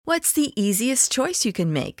What's the easiest choice you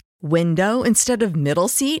can make? Window instead of middle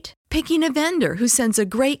seat? Picking a vendor who sends a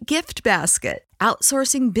great gift basket?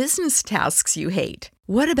 Outsourcing business tasks you hate?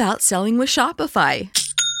 What about selling with Shopify?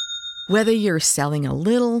 Whether you're selling a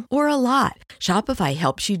little or a lot, Shopify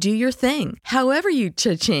helps you do your thing, however you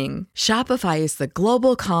cha-ching. Shopify is the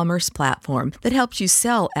global commerce platform that helps you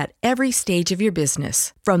sell at every stage of your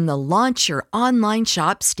business. From the launch your online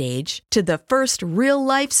shop stage to the first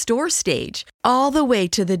real-life store stage, all the way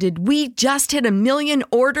to the did we just hit a million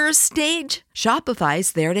orders stage.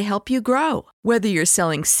 Shopify's there to help you grow. Whether you're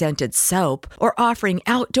selling scented soap or offering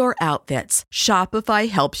outdoor outfits, Shopify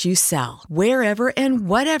helps you sell. Wherever and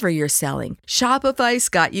whatever you're selling, Shopify's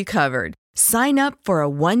got you covered. Sign up for a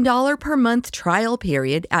 $1 per month trial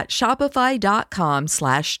period at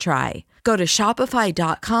shopify.com/try. Go to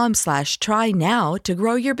shopify.com/try now to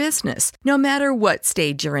grow your business, no matter what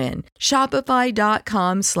stage you're in.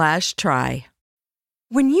 Shopify.com/try.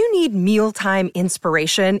 When you need mealtime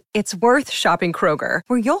inspiration, it's worth shopping Kroger,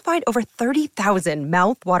 where you'll find over 30,000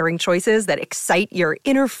 mouth-watering choices that excite your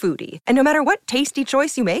inner foodie. And no matter what tasty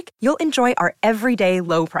choice you make, you'll enjoy our everyday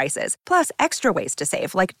low prices, plus extra ways to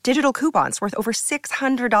save, like digital coupons worth over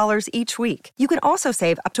 $600 each week. You can also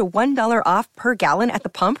save up to $1 off per gallon at the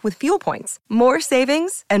pump with fuel points. More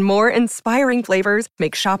savings and more inspiring flavors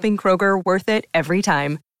make shopping Kroger worth it every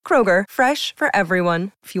time. Kroger, fresh for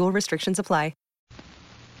everyone. Fuel restrictions apply.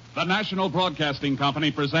 The National Broadcasting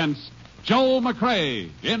Company presents Joel McCrea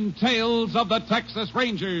in Tales of the Texas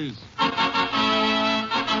Rangers.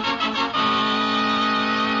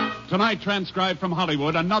 Tonight, transcribed from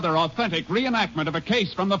Hollywood, another authentic reenactment of a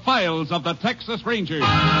case from the files of the Texas Rangers.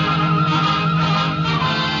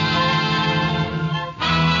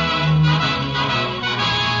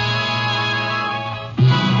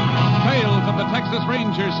 Tales of the Texas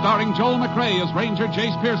Rangers, starring Joel McCrea as Ranger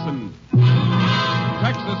Jace Pearson.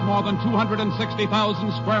 Texas, more than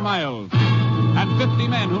 260,000 square miles, and 50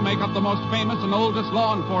 men who make up the most famous and oldest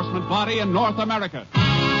law enforcement body in North America.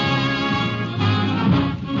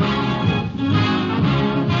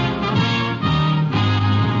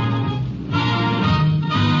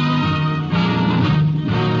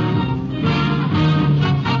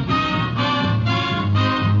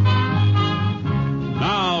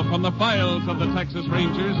 Now, from the files of the Texas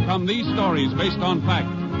Rangers come these stories based on fact.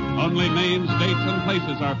 Only names, dates, and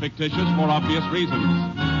places are fictitious for obvious reasons.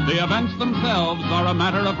 The events themselves are a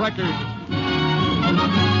matter of record.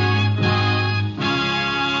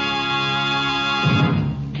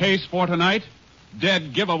 Case for tonight,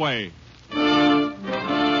 dead giveaway.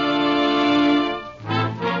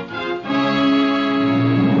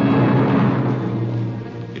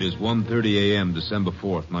 It is 1:30 a.m., December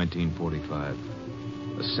 4th, 1945.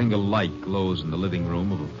 A single light glows in the living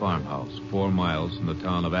room of a farmhouse 4 miles from the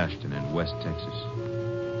town of Ashton in West Texas.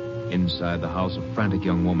 Inside the house, a frantic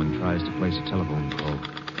young woman tries to place a telephone call.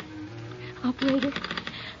 Operator.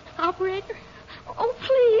 Operator. Oh,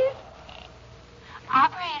 please.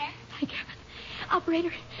 Operator. Thank heaven.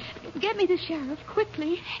 Operator, get me the sheriff,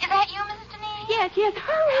 quickly. Is that you, Mrs. Deneen? Yes,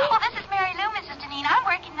 hurry. Oh, this is Mary Lou, Mrs. Deneen. I'm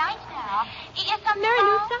working nights now. Is something Mary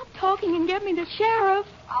Lou, wrong? stop talking and get me the sheriff.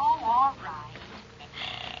 Oh, all right.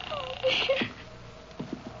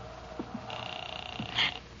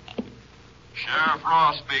 Sheriff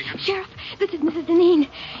Ross speaking. Sheriff, this is Mrs. Deneen.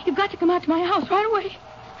 You've got to come out to my house right away.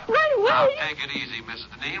 Right away. Now, take it easy, Mrs.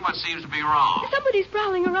 Deneen. What seems to be wrong? Somebody's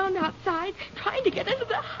prowling around outside, trying to get into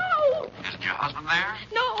the house. Isn't your husband there?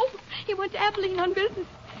 No, he went to Abilene on business.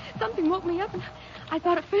 Something woke me up, and I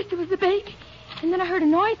thought at first it was the baby. And then I heard a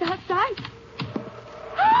noise outside.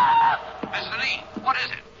 Mrs. Deneen, what is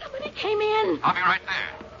it? Somebody came in. I'll be right there.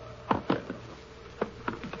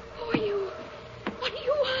 Who are you? What do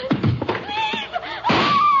you want? Please!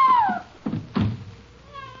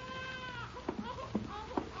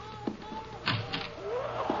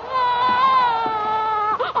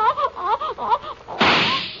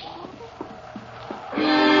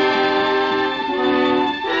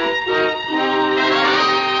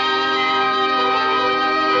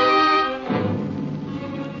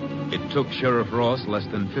 It took Sheriff Ross less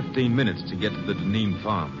than 15 minutes to get to the Deneen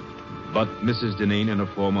farm. But Mrs. Deneen and her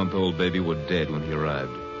 4-month-old baby were dead when he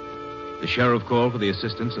arrived. The sheriff called for the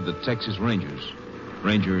assistance of the Texas Rangers.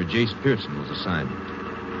 Ranger Jace Pearson was assigned.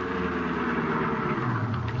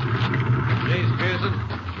 Jace Pearson?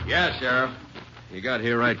 Yeah, Sheriff. You got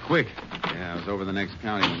here right quick. Yeah, I was over the next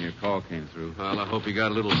county when your call came through. Well, I hope you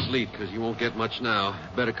got a little sleep, because you won't get much now.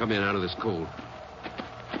 Better come in out of this cold.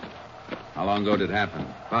 How long ago did it happen?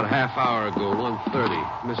 About a half hour ago, 1:30.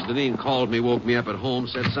 Mrs. Deneen called me, woke me up at home,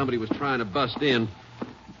 said somebody was trying to bust in.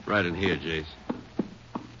 Right in here, Jace.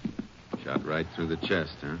 Shut Shot right through the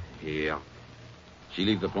chest, huh? Yeah, She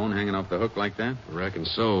leave the phone hanging off the hook like that? reckon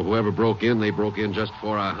so. Whoever broke in, they broke in just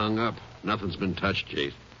before I hung up. Nothing's been touched,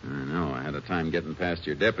 Chase. I know. I had a time getting past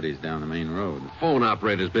your deputies down the main road. Phone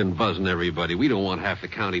operator's been buzzing everybody. We don't want half the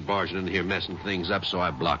county barging in here messing things up, so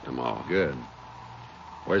I blocked them all. Good.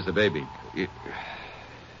 Where's the baby?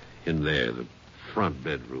 In there, the front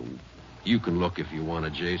bedroom. You can look if you want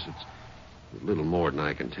to, Jace. It's a little more than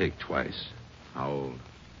I can take twice. How old?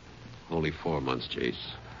 Only 4 months, Jace.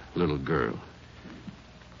 Little girl.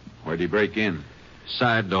 Where'd he break in?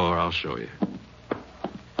 Side door, I'll show you.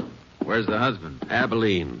 Where's the husband?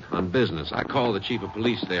 Abilene, on business. I called the chief of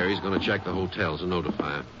police there. He's going to check the hotels and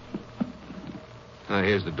notify him. Now,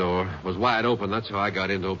 here's the door. It was wide open. That's how I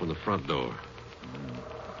got in to open the front door.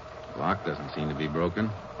 Lock doesn't seem to be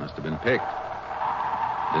broken. Must have been picked.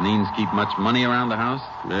 Deneen's keep much money around the house?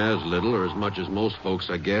 As little or as much as most folks,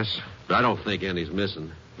 I guess. But I don't think any's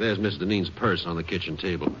missing. There's Miss Deneen's purse on the kitchen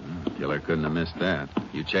table. Killer couldn't have missed that.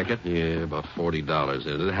 You check it? Yeah, about $40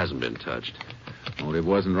 in it. It hasn't been touched. Motive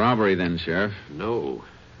wasn't robbery then, Sheriff. No.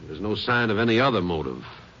 There's no sign of any other motive.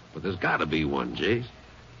 But there's got to be one, Jace.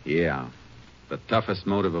 Yeah. The toughest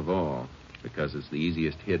motive of all, because it's the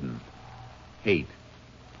easiest hidden. Hate.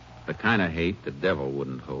 The kind of hate the devil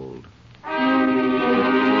wouldn't hold.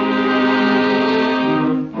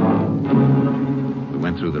 We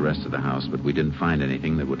went through the rest of the house, but we didn't find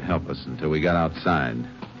anything that would help us until we got outside.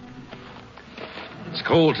 It's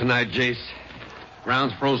cold tonight, Jace.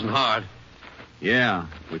 Ground's frozen hard. Yeah.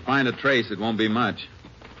 If we find a trace, it won't be much.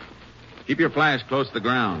 Keep your flash close to the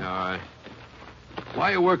ground. All right. Why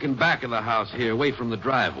are you working back of the house here, away from the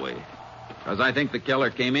driveway? Because I think the killer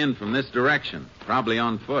came in from this direction, probably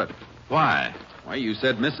on foot. Why? Why, you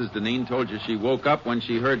said Mrs. Deneen told you she woke up when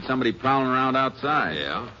she heard somebody prowling around outside.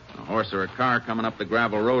 Yeah? A horse or a car coming up the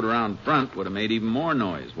gravel road around front would have made even more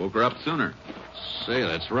noise. Woke her up sooner. Say,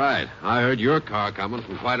 that's right. I heard your car coming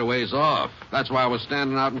from quite a ways off. That's why I was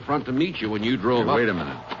standing out in front to meet you when you drove up. Wait a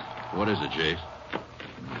minute. What is it, Jace?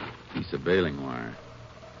 Piece of baling wire.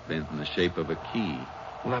 Bent in the shape of a key.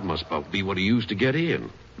 Well, that must about be what he used to get in.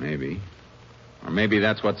 Maybe. Or maybe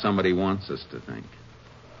that's what somebody wants us to think.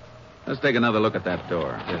 Let's take another look at that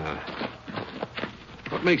door. Yeah.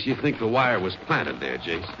 What makes you think the wire was planted there,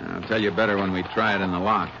 Jace? I'll tell you better when we try it in the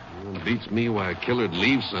lock. Well, it beats me why a killer'd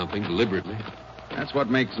leave something deliberately. That's what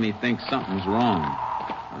makes me think something's wrong.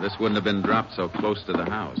 This wouldn't have been dropped so close to the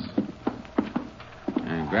house.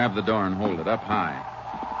 And grab the door and hold it up high.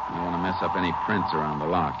 You don't want to mess up any prints around the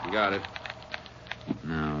lock. You got it.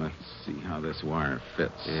 Now, let's see how this wire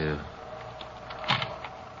fits. Yeah.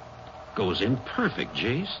 Goes in perfect,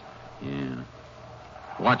 Jace. Yeah.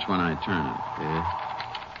 Watch when I turn it. Yeah.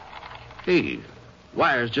 Hey,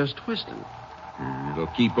 wire's just twisting. And it'll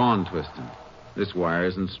keep on twisting. This wire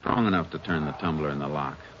isn't strong enough to turn the tumbler in the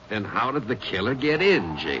lock. Then how did the killer get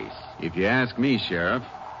in, Jace? If you ask me, Sheriff,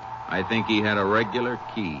 I think he had a regular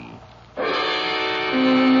key.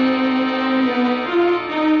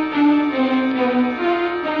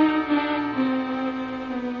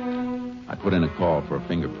 I put in a call for a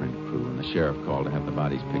fingerprint crew, and the sheriff called to have the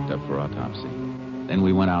bodies picked up for autopsy. Then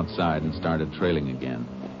we went outside and started trailing again.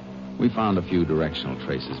 We found a few directional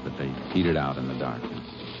traces, but they petered out in the darkness.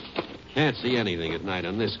 Can't see anything at night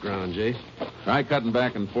on this ground, Jace. Try cutting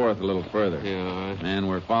back and forth a little further. Yeah, all right. Man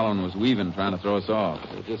we're following was weaving, trying to throw us off.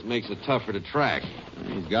 It just makes it tougher to track.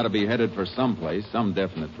 He's got to be headed for someplace, some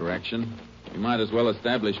definite direction. We might as well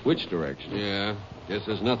establish which direction. Yeah. Guess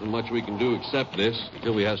there's nothing much we can do except this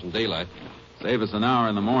until we have some daylight. Save us an hour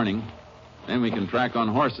in the morning. Then we can track on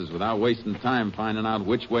horses without wasting time finding out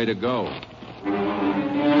which way to go.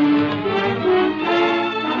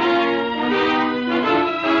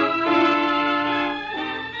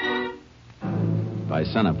 By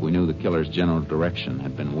sunup, we knew the killer's general direction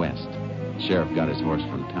had been west. The sheriff got his horse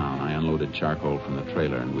from town. I unloaded charcoal from the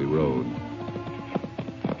trailer, and we rode.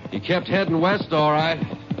 He kept heading west, all right.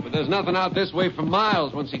 But there's nothing out this way for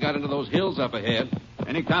miles once he got into those hills up ahead.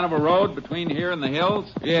 Any kind of a road between here and the hills?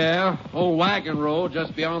 Yeah, old wagon road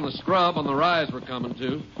just beyond the scrub on the rise we're coming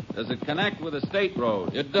to. Does it connect with a state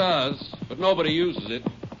road? It does, but nobody uses it.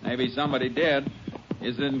 Maybe somebody did.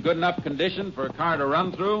 Is it in good enough condition for a car to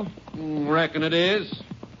run through? Reckon it is.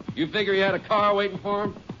 You figure he had a car waiting for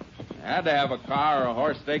him? Had to have a car or a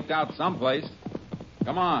horse staked out someplace.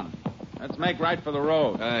 Come on. Let's make right for the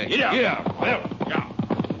road. Yeah.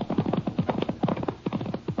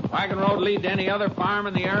 Wagon road lead to any other farm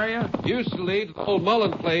in the area? Used to lead to the old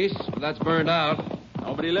Mullen place, but that's burned out.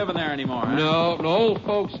 Nobody living there anymore, huh? No, old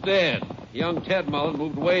folks dead. Young Ted Mullen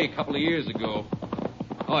moved away a couple of years ago.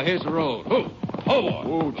 Oh, here's the road. Oh, boy.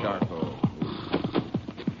 Ooh, charcoal.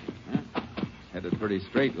 pretty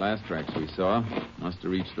straight last tracks we saw. Must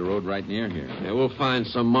have reached the road right near here. Yeah, we'll find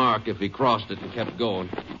some mark if he crossed it and kept going.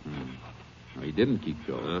 No, he didn't keep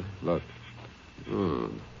going. Look.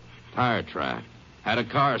 Tire track. Had a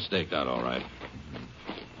car staked out all right.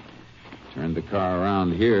 Turned the car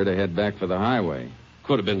around here to head back for the highway.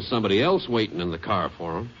 Could have been somebody else waiting in the car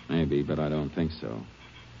for him. Maybe, but I don't think so.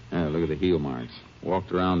 Yeah, look at the heel marks.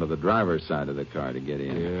 Walked around to the driver's side of the car to get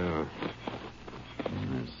in. Yeah.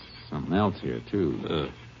 And there's something else here, too.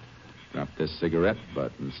 Dropped this cigarette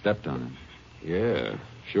butt and stepped on it. Yeah.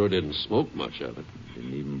 Sure didn't smoke much of it.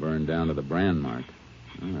 Didn't even burn down to the brand mark.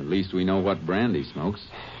 Well, at least we know what brand he smokes.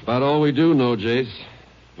 About all we do know, Jace.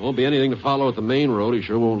 Won't be anything to follow at the main road. He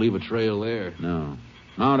sure won't leave a trail there. No.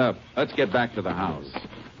 Mount up. Let's get back to the house.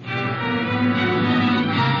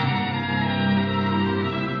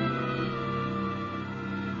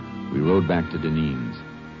 We rode back to Deneen's.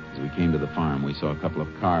 As we came to the farm, we saw a couple of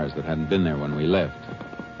cars that hadn't been there when we left.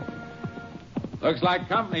 Looks like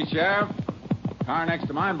company, Sheriff. The car next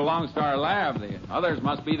to mine belongs to our lab. The others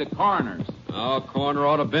must be the coroner's. Oh, coroner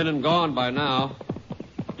ought to have been and gone by now.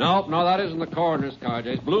 Nope, no, that isn't the coroner's car,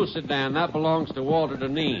 Jace. Blue sedan, that belongs to Walter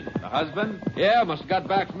Deneen. The husband? Yeah, must have got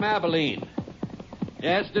back from Abilene.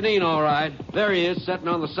 Yeah, it's Deneen, all right. There he is, sitting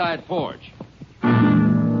on the side porch.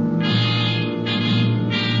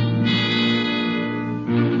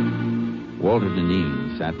 Walter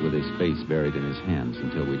Deneen sat with his face buried in his hands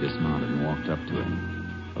until we dismounted and walked up to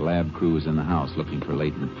him. The lab crew was in the house looking for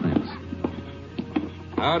latent prints.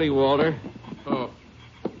 Howdy, Walter. Oh,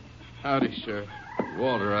 howdy, Sheriff.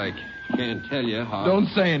 Walter, I can't tell you how... Don't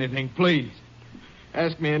say anything, please.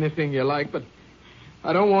 Ask me anything you like, but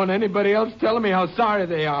I don't want anybody else telling me how sorry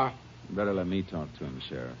they are. You better let me talk to him,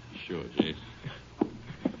 Sheriff. Sure, Jace.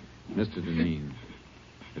 Mr. Deneen,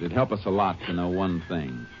 it'd help us a lot to know one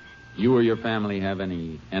thing. You or your family have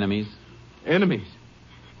any enemies? Enemies?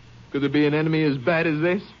 Could there be an enemy as bad as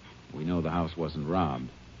this? We know the house wasn't robbed.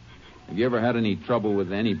 Have you ever had any trouble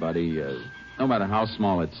with anybody, no matter how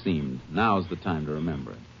small it seemed? Now's the time to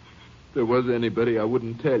remember it. If there was anybody, I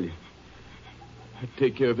wouldn't tell you. I'd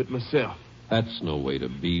take care of it myself. That's no way to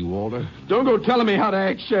be, Walter. Don't go telling me how to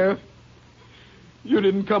act, Sheriff. You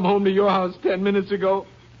didn't come home to your house 10 minutes ago.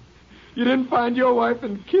 You didn't find your wife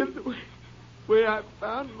and kid the way I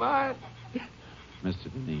found mine. Mr.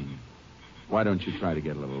 Deneen, why don't you try to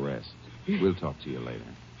get a little rest? We'll talk to you later.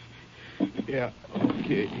 Yeah,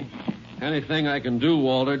 okay. Anything I can do,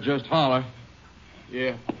 Walter, just holler.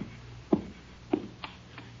 Yeah.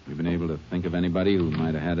 You been able to think of anybody who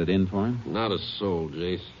might have had it in for him? Not a soul,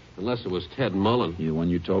 Jace. Unless it was Ted Mullen. The one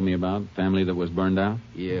you told me about? Family that was burned out?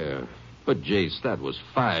 Yeah. But, Jace, that was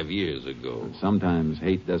 5 years ago. But sometimes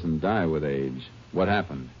hate doesn't die with age. What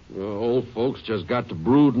happened? Well, old folks just got to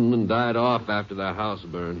brooding and died off after their house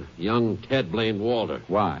burned. Young Ted blamed Walter.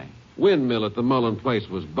 Why? Windmill at the Mullen place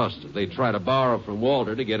was busted. They tried to borrow from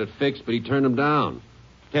Walter to get it fixed, but he turned them down.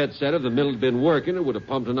 Ted said if the mill had been working, it would have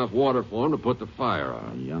pumped enough water for him to put the fire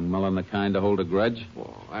on. Young Mullen the kind to hold a grudge?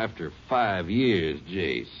 Well, after 5 years,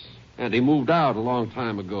 Jace. And he moved out a long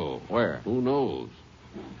time ago. Where? Who knows?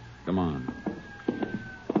 Come on.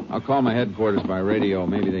 I'll call my headquarters by radio.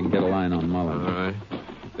 Maybe they can get a line on Mullen. All right.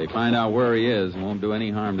 If they find out where he is, it won't do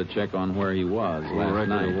any harm to check on where he was last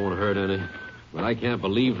night. It won't hurt any. But I can't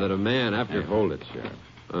believe that a man after... Hey, hold it,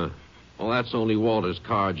 Sheriff. Well, that's only Walter's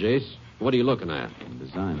car, Jace. What are you looking at? The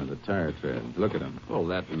design of the tire tread. Look at him. Oh,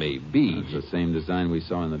 that may be. It's the same design we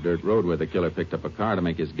saw in the dirt road where the killer picked up a car to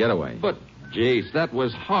make his getaway. But, Jace, that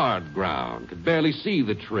was hard ground. Could barely see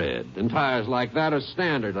the tread. And tires like that are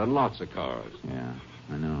standard on lots of cars. Yeah,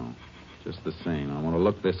 I know. Just the same, I want to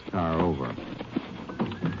look this car over.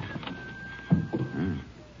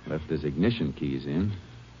 Left his ignition keys in.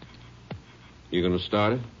 You going to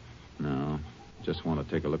start it? No, just want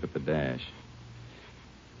to take a look at the dash.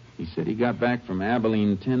 He said he got back from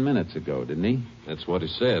Abilene 10 minutes ago, didn't he? That's what he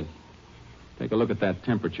said. Take a look at that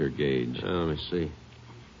temperature gauge. Let me see.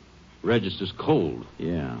 Register's cold.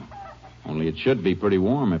 Yeah. Only it should be pretty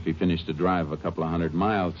warm if he finished a drive of a couple of 100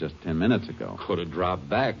 miles just 10 minutes ago. Could have dropped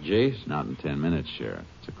back, Jace. Not in 10 minutes, Sheriff.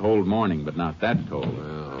 It's a cold morning, but not that cold.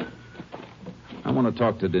 Well... I want to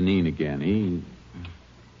talk to Deneen again.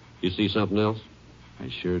 You see something else? I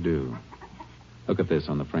sure do. Look at this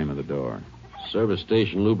on the frame of the door. Service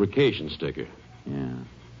station lubrication sticker. Yeah.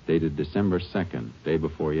 Dated December 2nd, day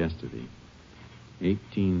before yesterday.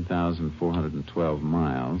 18,412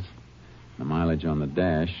 miles. The mileage on the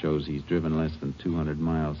dash shows he's driven less than 200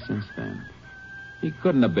 miles since then. He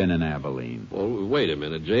couldn't have been in Abilene. Well, wait a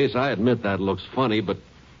minute, Jace. I admit that looks funny, but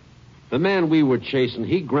the man we were chasing,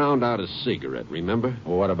 he ground out a cigarette, remember?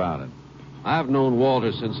 Well, what about it? I've known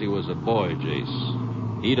Walter since he was a boy,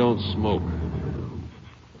 Jace. He don't smoke.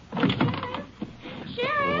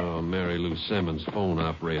 Sheriff! Oh, Mary Lou Simmons, phone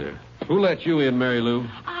operator. Who let you in, Mary Lou?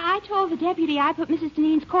 I told the deputy I put Mrs.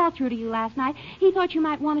 Deneen's call through to you last night. He thought you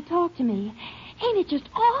might want to talk to me. Ain't it just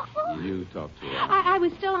awful? You talk to her. I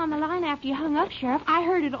was still on the line after you hung up, Sheriff. I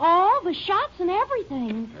heard it all, the shots and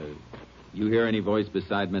everything. You hear any voice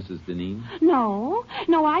beside Mrs. Deneen? No,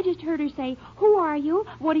 I just heard her say, "Who are you?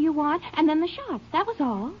 What do you want?" And then the shots. That was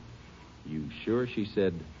all. You sure she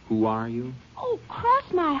said, "Who are you"? Oh,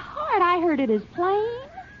 cross my heart. I heard it as plain.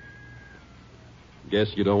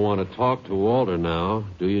 Guess you don't want to talk to Walter now,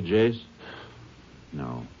 do you, Jace?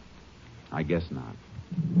 No, I guess not.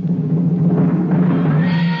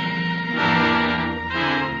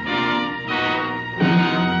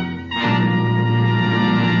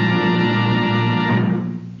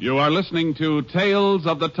 You are listening to Tales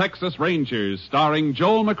of the Texas Rangers, starring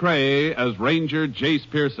Joel McCrea as Ranger Jace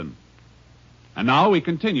Pearson. And now we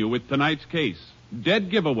continue with tonight's case, Dead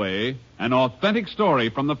Giveaway, an authentic story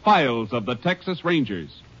from the files of the Texas Rangers.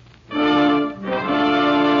 I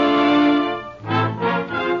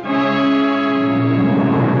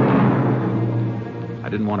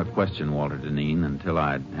didn't want to question Walter Deneen until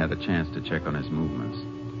I'd had a chance to check on his movements.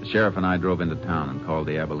 The sheriff and I drove into town and called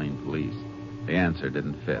the Abilene police. The answer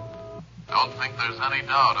didn't fit. Don't think there's any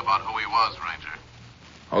doubt about who he was, Ranger.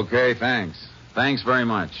 Okay, thanks. Thanks very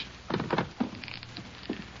much.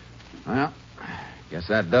 Well, guess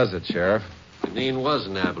that does it, Sheriff. Deneen was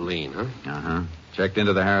in Abilene, huh? Uh-huh. Checked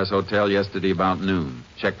into the Harris Hotel yesterday about noon.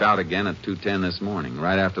 Checked out again at 2:10 this morning,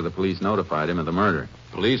 right after the police notified him of the murder.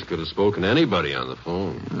 Police could have spoken to anybody on the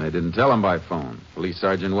phone. They didn't tell him by phone. Police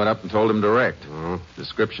sergeant went up and told him direct. Oh.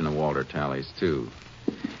 Description of Walter tallies, too.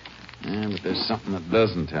 Yeah, but there's something that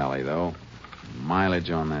doesn't tally, though. Mileage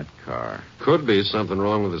on that car. Could be something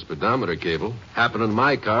wrong with the speedometer cable. Happened in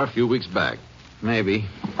my car a few weeks back. Maybe.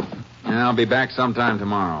 And I'll be back sometime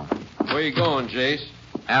tomorrow. Where you going, Jace?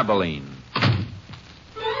 Abilene.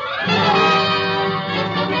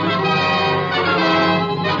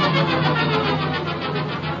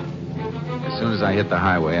 As soon as I hit the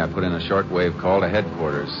highway, I put in a shortwave call to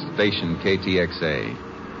headquarters, station KTXA.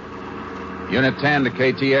 Unit 10 to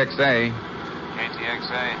KTXA.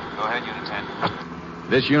 KTXA. Go ahead, Unit 10.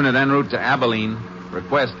 This unit en route to Abilene.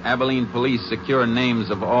 Request Abilene police secure names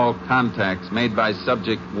of all contacts made by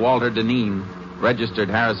subject Walter Deneen, registered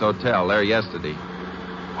Harris Hotel there yesterday.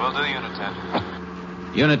 Will do, Unit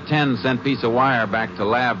 10. Unit 10 sent piece of wire back to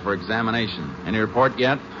lab for examination. Any report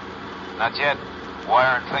yet? Not yet.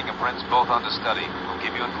 Wire and fingerprints both under study. We'll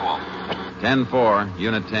keep you informed. 10-4,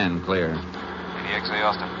 Unit 10, clear. KTXA,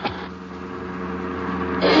 Austin.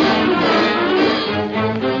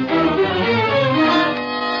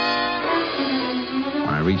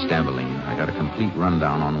 When I reached Abilene, I got a complete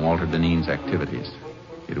rundown on Walter Deneen's activities.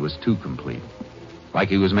 It was too complete. Like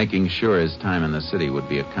he was making sure his time in the city would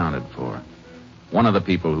be accounted for. One of the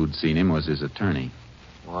people who'd seen him was his attorney.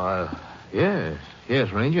 Why, yes,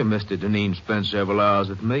 Ranger. Mr. Deneen spent several hours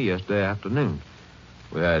with me yesterday afternoon.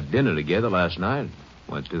 We had dinner together last night.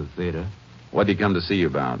 Went to the theater. What'd he come to see you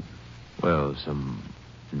about? Well, some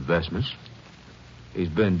investments. He's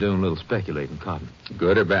been doing a little speculating cotton.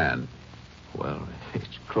 Good or bad? Well, it's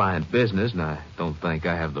client business, and I don't think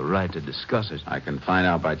I have the right to discuss it. I can find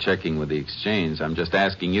out by checking with the exchange. I'm just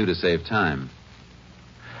asking you to save time.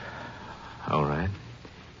 All right.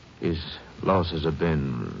 His losses have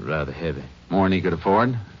been rather heavy. More than he could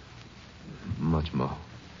afford? Much more.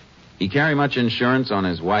 He carry much insurance on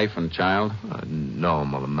his wife and child? A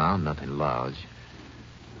normal amount, nothing large.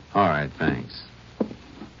 All right, thanks.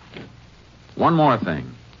 One more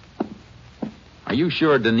thing. Are you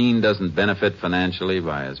sure Deneen doesn't benefit financially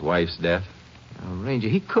by his wife's death? Ranger,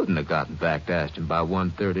 he couldn't have gotten back to Ashton by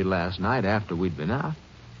 1:30 last night after we'd been out.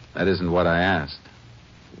 That isn't what I asked.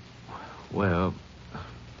 Well,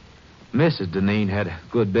 Mrs. Deneen had a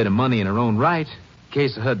good bit of money in her own right. In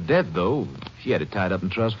case of her death, though, she had it tied up in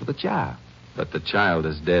trust for the child. But the child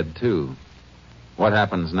is dead, too. What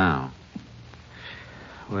happens now?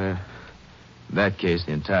 Well, in that case,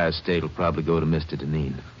 the entire estate will probably go to Mr.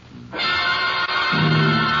 Deneen.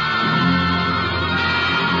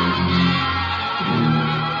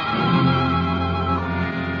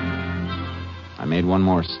 I made one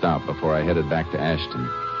more stop before I headed back to Ashton.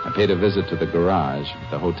 I paid a visit to the garage at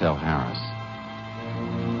the Hotel Harris.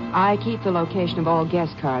 I keep the location of all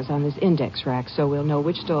guest cars on this index rack so we'll know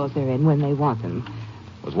which stalls they're in when they want them.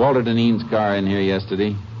 Was Walter Deneen's car in here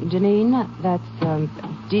yesterday? Deneen? That's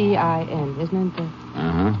D-I-N, isn't it?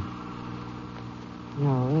 Uh-huh.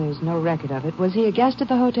 No, there's no record of it. Was he a guest at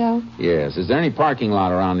the hotel? Yes. Is there any parking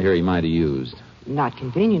lot around here he might have used? Not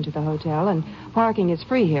convenient to the hotel, and parking is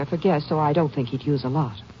free here for guests, so I don't think he'd use a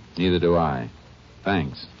lot. Neither do I.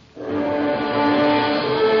 Thanks.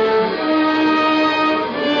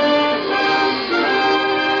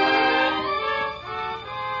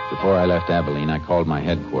 Before I left Abilene, I called my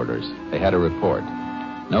headquarters. They had a report.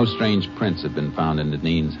 No strange prints had been found in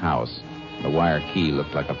Deneen's house. The wire key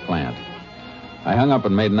looked like a plant. I hung up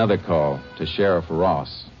and made another call to Sheriff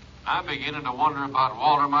Ross. I'm beginning to wonder about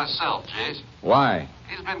Walter myself, Jace. Why?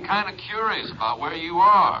 He's been kind of curious about where you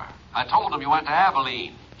are. I told him you went to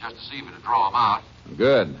Abilene, just to see if it'd draw him out.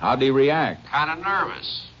 Good. How'd he react? Kind of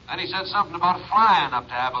nervous. Then he said something about flying up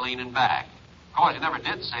to Abilene and back. Of course, he never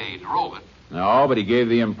did say he drove it. No, but he gave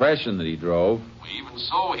the impression that he drove. Well, even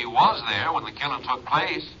so, he was there when the killing took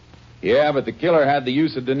place. Yeah, but the killer had the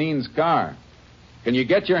use of Deneen's car. Can you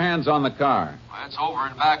get your hands on the car? Well, it's over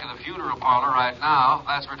in back of the funeral parlor right now.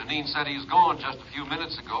 That's where Deneen said he was going just a few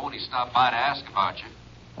minutes ago when he stopped by to ask about you.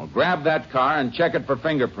 Well, grab that car and check it for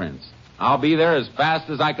fingerprints. I'll be there as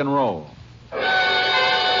fast as I can roll.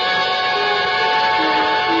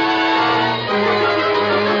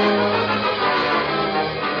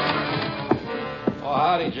 Oh,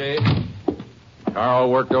 howdy, Jay. Car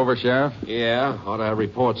all worked over, Sheriff? Yeah, ought to have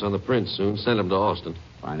reports on the prints soon. Send them to Austin.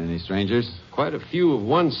 Find any strangers? Quite a few of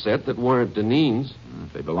one set that weren't Deneen's.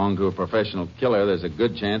 If they belong to a professional killer, there's a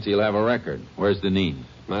good chance he'll have a record. Where's Deneen?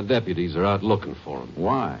 My deputies are out looking for him.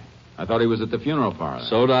 Why? I thought he was at the funeral parlor.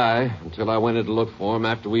 So'd I, until I went in to look for him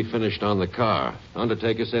after we finished on the car.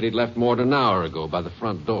 Undertaker said he'd left more than an hour ago by the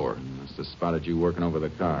front door. Must have spotted you working over the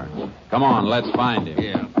car. Come on, let's find him.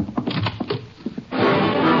 Yeah.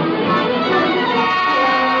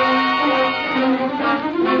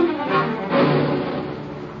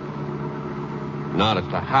 Not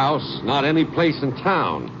at the house, not any place in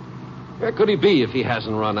town. Where could he be if he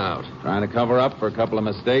hasn't run out? Trying to cover up for a couple of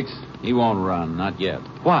mistakes? He won't run, not yet.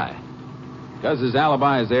 Why? Because his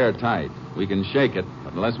alibi is airtight. We can shake it,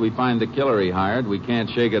 but unless we find the killer he hired, we can't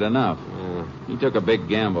shake it enough. He took a big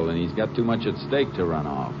gamble, and he's got too much at stake to run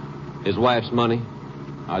off. His wife's money?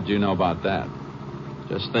 How'd you know about that?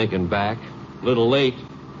 Just thinking back. Little late.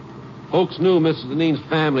 Folks knew Mrs. Deneen's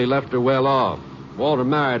family left her well off. Walter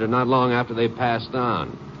married her not long after they passed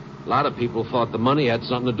on. A lot of people thought the money had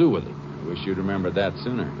something to do with it. I wish you'd remembered that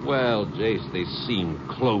sooner. Well, Jace, they seemed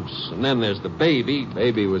close. And then there's the baby.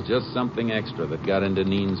 Baby was just something extra that got in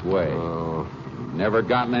Deneen's way. Oh. Never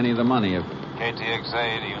gotten any of the money if...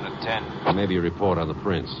 KTXA to Unit 10. Maybe a report on the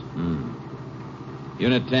prints.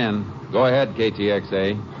 Unit 10. Go ahead,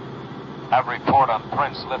 KTXA. Have report on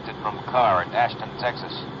prints lifted from car at Ashton,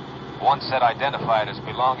 Texas. One set identified as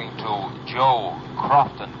belonging to Joe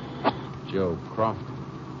Crofton. Joe Crofton.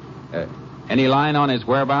 Any line on his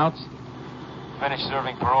whereabouts? Finished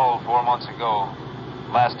serving parole 4 months ago.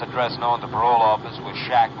 Last address known to parole office was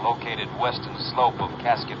shack located western slope of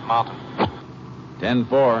Casket Mountain.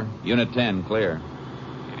 10-4. Unit 10, clear.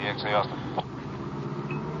 KTXA Austin.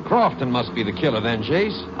 Crofton must be the killer then,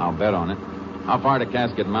 Jace. I'll bet on it. How far to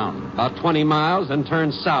Casket Mountain? About 20 miles, then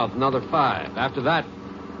turn south another 5. After that,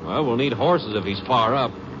 well, we'll need horses if he's far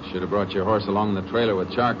up. Should have brought your horse along the trailer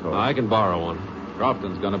with charcoal. I can borrow one.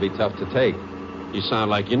 Crofton's going to be tough to take. You sound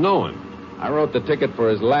like you know him. I wrote the ticket for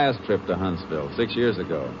his last trip to Huntsville 6 years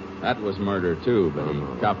ago. That was murder, too, but he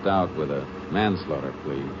copped out with a manslaughter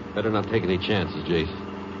plea. Better not take any chances, Jace.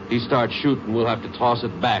 If he starts shooting, we'll have to toss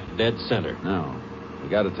it back dead center. No. We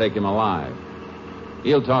got to take him alive.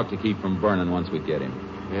 He'll talk to keep from burning once we get him.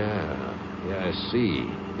 Yeah, I see.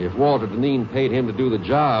 If Walter Deneen paid him to do the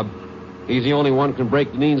job, he's the only one who can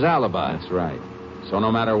break Deneen's alibi. That's right. So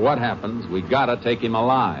no matter what happens, we gotta take him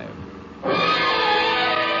alive.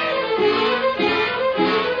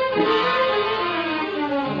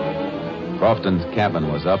 Crofton's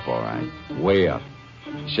cabin was up, all right. Way up.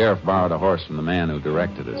 The sheriff borrowed a horse from the man who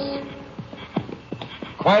directed us.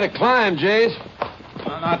 Quite a climb, Jace.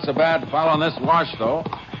 Well, not so bad following this wash, though.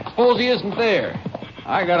 Suppose he isn't there.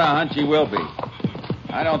 I got a hunch he will be.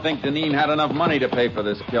 I don't think Deneen had enough money to pay for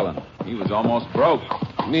this killing. He was almost broke.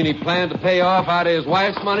 You mean he planned to pay off out of his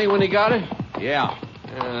wife's money when he got it? Yeah.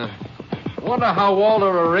 Wonder how Walter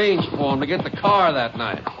arranged for him to get the car that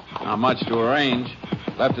night. Not much to arrange.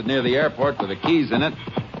 Left it near the airport with the keys in it.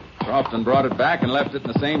 Crofton brought it back and left it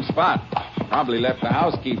in the same spot. Probably left the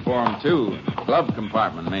house key for him, too. Glove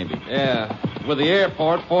compartment, maybe. Yeah. With the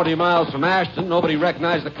airport 40 miles from Ashton, nobody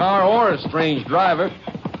recognized the car or a strange driver.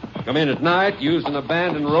 Come in at night, used an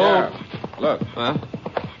abandoned road. Sheriff, look. Huh?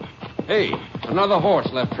 Hey, another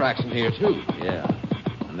horse left tracks in here, too. Yeah,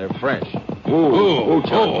 and they're fresh. Ooh,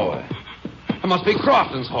 Charcoal. It must be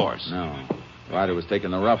Crofton's horse. No. The rider was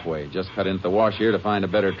taking the rough way. Just cut into the wash here to find a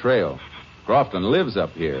better trail. Crofton lives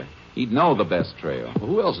up here. He'd know the best trail. Well,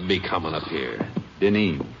 who else would be coming up here?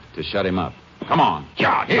 Dineen, to shut him up. Come on.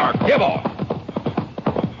 Yeah, here, boy.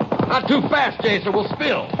 Not too fast, Jace, or we'll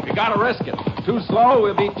spill. We gotta risk it. Too slow,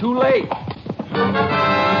 we'll be too late.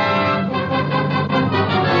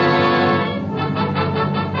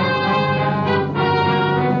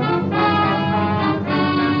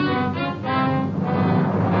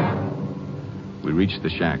 We reached the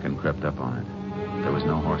shack and crept up on it. There was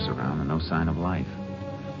no horse around and no sign of life.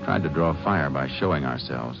 Tried to draw fire by showing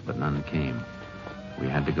ourselves, but none came. We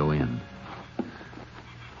had to go in.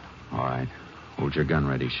 All right. Hold your gun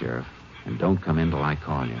ready, Sheriff. And don't come in till I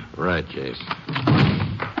call you. Right, Jace.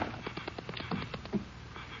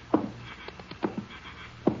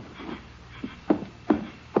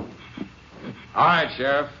 All right,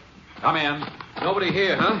 Sheriff. Come in. Nobody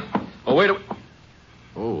here, huh? Oh, wait a...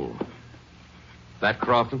 Oh. That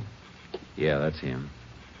Crofton? Yeah, that's him.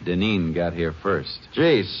 Dineen got here first.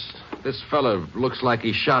 Jace, this fella looks like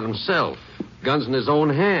he shot himself. Gun's in his own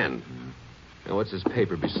hand. Now, what's his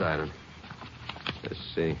paper beside him? Let's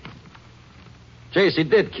see. Jace, he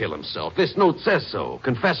did kill himself. This note says so.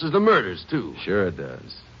 Confesses the murders, too. Sure it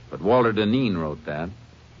does. But Walter Dineen wrote that.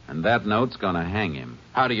 And that note's gonna hang him.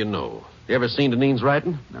 How do you know? You ever seen Dineen's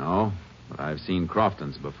writing? No, but I've seen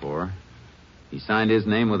Crofton's before. He signed his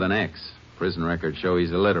name with an X. Prison records show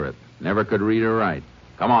he's illiterate. Never could read or write.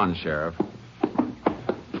 Come on, Sheriff.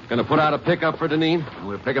 Gonna put out a pickup for Dineen?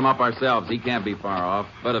 We'll pick him up ourselves. He can't be far off.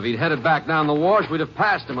 But if he'd headed back down the wash, we'd have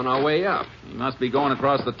passed him on our way up. He must be going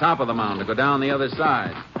across the top of the mountain to go down the other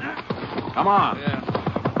side. Come on. Yeah.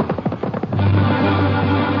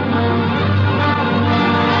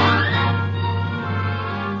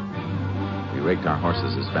 We raked our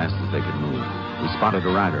horses as fast as they could move. We spotted a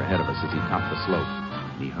rider ahead of us as he topped the slope.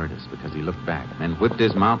 He heard us because he looked back, then whipped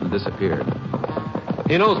his mount and disappeared.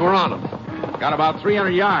 He knows we're on him. Got about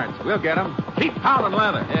 300 yards. We'll get him. Keep pounding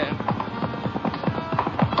leather. Yeah.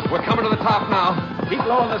 We're coming to the top now. Keep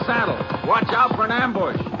low in the saddle. Watch out for an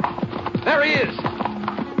ambush. There he is.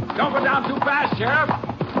 Don't go down too fast, Sheriff.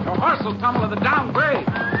 Your horse will tumble to the down grade.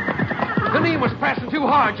 Dineen was pressing too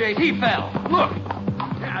hard, Jace. He fell. Look.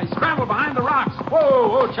 Yeah, he scrambled behind the rocks.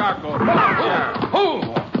 Whoa, Charcoal. Come on, Sheriff. Who?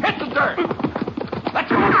 Hit the dirt. Let's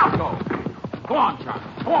go. Go on,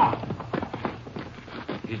 Charcoal. Go on.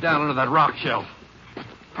 He's down under that rock shelf.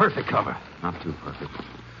 Perfect cover. Not too perfect.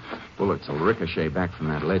 Bullets will ricochet back from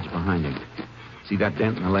that ledge behind him. See that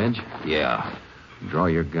dent in the ledge? Yeah. Draw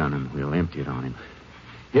your gun and we'll empty it on him.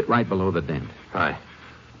 Hit right below the dent. Aye.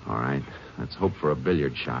 All right. Let's hope for a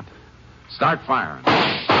billiard shot. Start firing.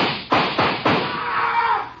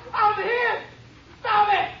 I'm hit! Stop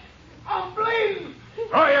it! I'm bleeding!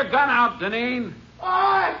 Throw your gun out, Dineen. All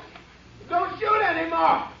right. Don't shoot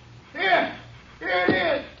anymore. Here it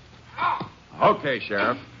is. Okay,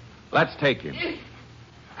 Sheriff. Let's take him. I'm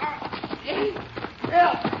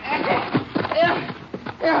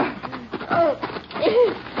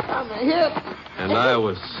hit. And I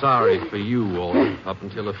was sorry for you, Walter, up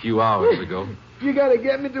until a few hours ago. You gotta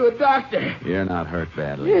get me to a doctor. You're not hurt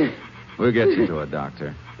badly. We'll get you to a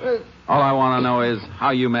doctor. All I want to know is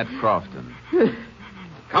how you met Crofton.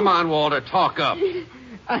 Come on, Walter, talk up.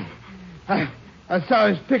 I saw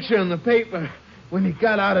his picture in the paper when he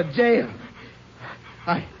got out of jail.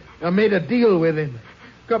 I made a deal with him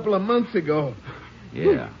a couple of months ago.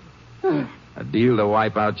 Yeah. A deal to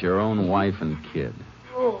wipe out your own wife and kid.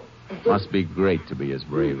 Must be great to be as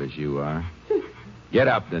brave as you are. Get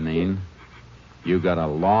up, Dineen. You got a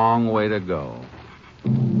long way to go.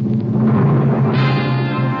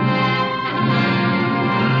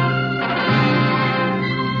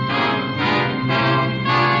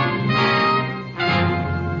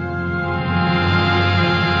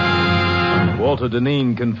 Walter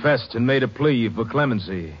Dineen confessed and made a plea for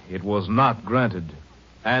clemency. It was not granted.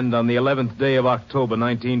 And on the 11th day of October,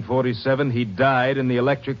 1947, he died in the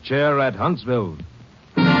electric chair at Huntsville.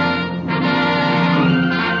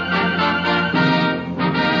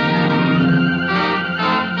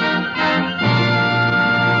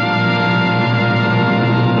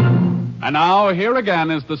 And now, here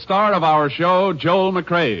again is the star of our show, Joel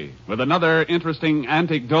McCrea, with another interesting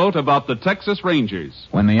anecdote about the Texas Rangers.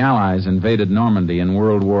 When the Allies invaded Normandy in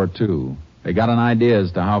World War II, they got an idea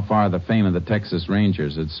as to how far the fame of the Texas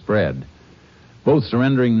Rangers had spread. Both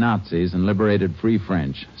surrendering Nazis and liberated Free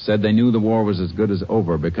French said they knew the war was as good as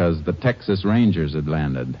over because the Texas Rangers had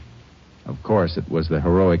landed. Of course, it was the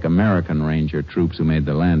heroic American Ranger troops who made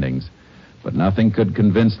the landings. But nothing could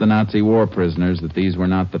convince the Nazi war prisoners that these were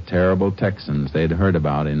not the terrible Texans they'd heard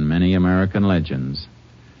about in many American legends.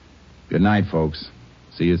 Good night, folks.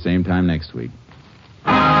 See you same time next week.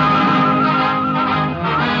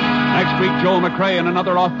 Next week, Joel McCrea in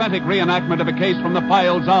another authentic reenactment of a case from the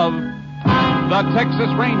files of the Texas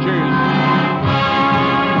Rangers.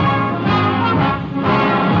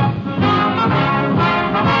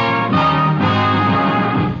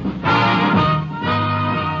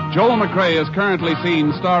 Joel McCrea is currently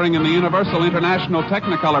seen starring in the Universal International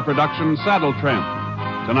Technicolor production Saddle Tramp.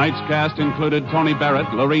 Tonight's cast included Tony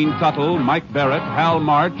Barrett, Lorene Tuttle, Mike Barrett, Hal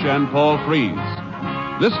March, and Paul Frees.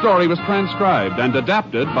 This story was transcribed and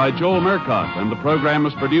adapted by Joel Murcott, and the program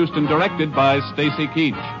was produced and directed by Stacy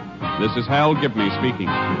Keach. This is Hal Gibney speaking.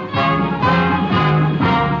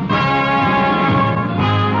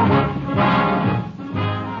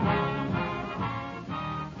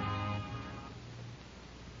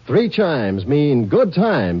 3 chimes mean good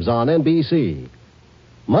times on NBC.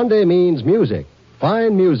 Monday means music,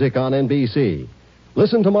 fine music on NBC.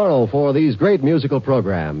 Listen tomorrow for these great musical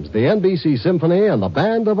programs, the NBC Symphony and the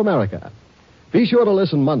Band of America. Be sure to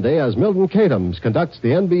listen Monday as Milton Katims conducts the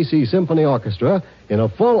NBC Symphony Orchestra in a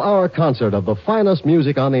full-hour concert of the finest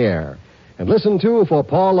music on the air. And listen, too, for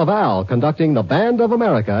Paul Laval conducting the Band of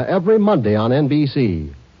America every Monday on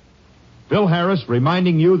NBC. Phil Harris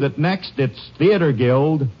reminding you that next it's Theater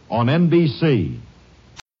Guild on NBC.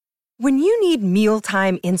 When you need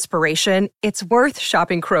mealtime inspiration, it's worth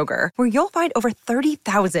shopping Kroger, where you'll find over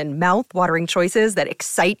 30,000 mouth-watering choices that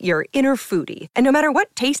excite your inner foodie. And no matter what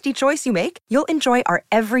tasty choice you make, you'll enjoy our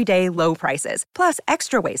everyday low prices, plus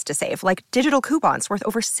extra ways to save, like digital coupons worth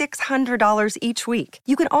over $600 each week.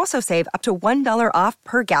 You can also save up to $1 off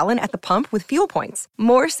per gallon at the pump with fuel points.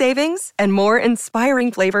 More savings and more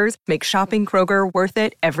inspiring flavors make shopping Kroger worth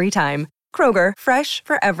it every time. Kroger, fresh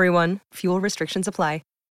for everyone. Fuel restrictions apply.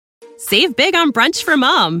 Save big on brunch for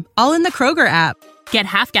mom, all in the Kroger app. Get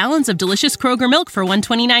half gallons of delicious Kroger milk for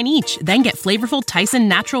 $1.29 each. Then get flavorful Tyson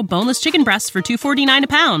natural boneless chicken breasts for $2.49 a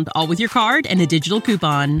pound, all with your card and a digital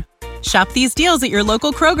coupon. Shop these deals at your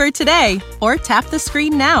local Kroger today, or tap the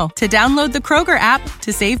screen now to download the Kroger app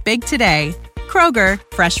to save big today. Kroger,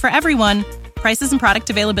 fresh for everyone. Prices and product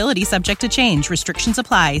availability subject to change. Restrictions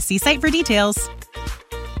apply. See site for details.